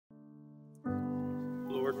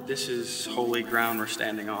Lord, this is holy ground we're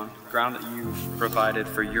standing on, ground that you've provided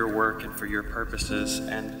for your work and for your purposes.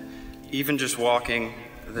 And even just walking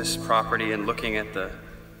this property and looking at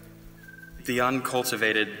the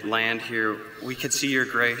uncultivated land here, we could see your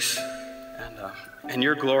grace and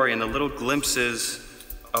your glory and the little glimpses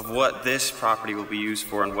of what this property will be used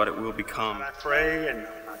for and what it will become. And I pray and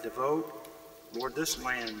I devote, Lord, this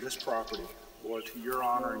land, this property, Lord, to your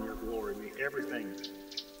honor and your glory. May everything,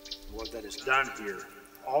 Lord, that is done here,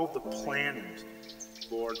 all the plannings,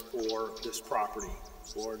 Lord, for this property,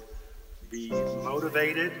 Lord, be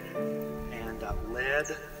motivated and led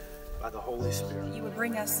by the Holy Spirit. You would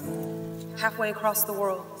bring us halfway across the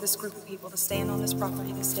world, this group of people, to stand on this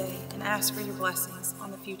property this day and ask for your blessings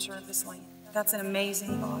on the future of this land. That's an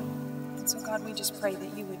amazing thought. And so, God, we just pray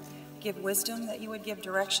that you would give wisdom, that you would give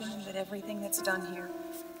direction, and that everything that's done here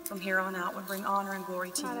from here on out would bring honor and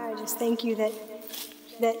glory to you. Father, I just thank you that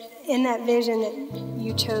in that vision that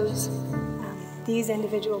you chose these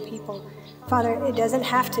individual people. Father, it doesn't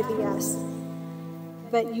have to be us,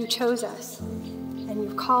 but you chose us, and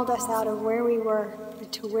you've called us out of where we were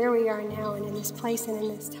to where we are now, and in this place and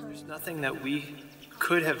in this time. There's nothing that we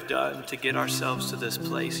could have done to get ourselves to this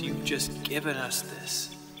place. You've just given us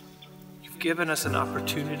this. You've given us an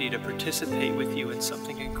opportunity to participate with you in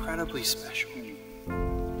something incredibly special.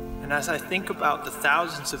 And as I think about the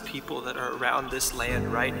thousands of people that are around this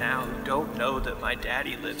land right now who don't know that my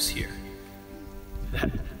daddy lives here,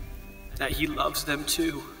 that he loves them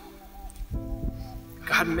too.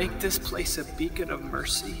 God, make this place a beacon of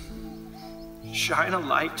mercy. Shine a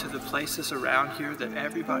light to the places around here that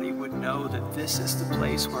everybody would know that this is the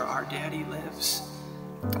place where our daddy lives.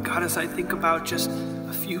 God, as I think about just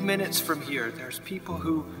a few minutes from here, there's people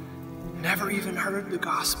who never even heard the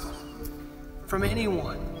gospel from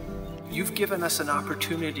anyone. You've given us an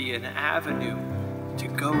opportunity, an avenue to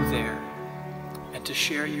go there and to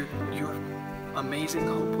share your amazing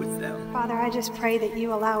hope with them. Father, I just pray that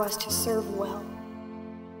you allow us to serve well.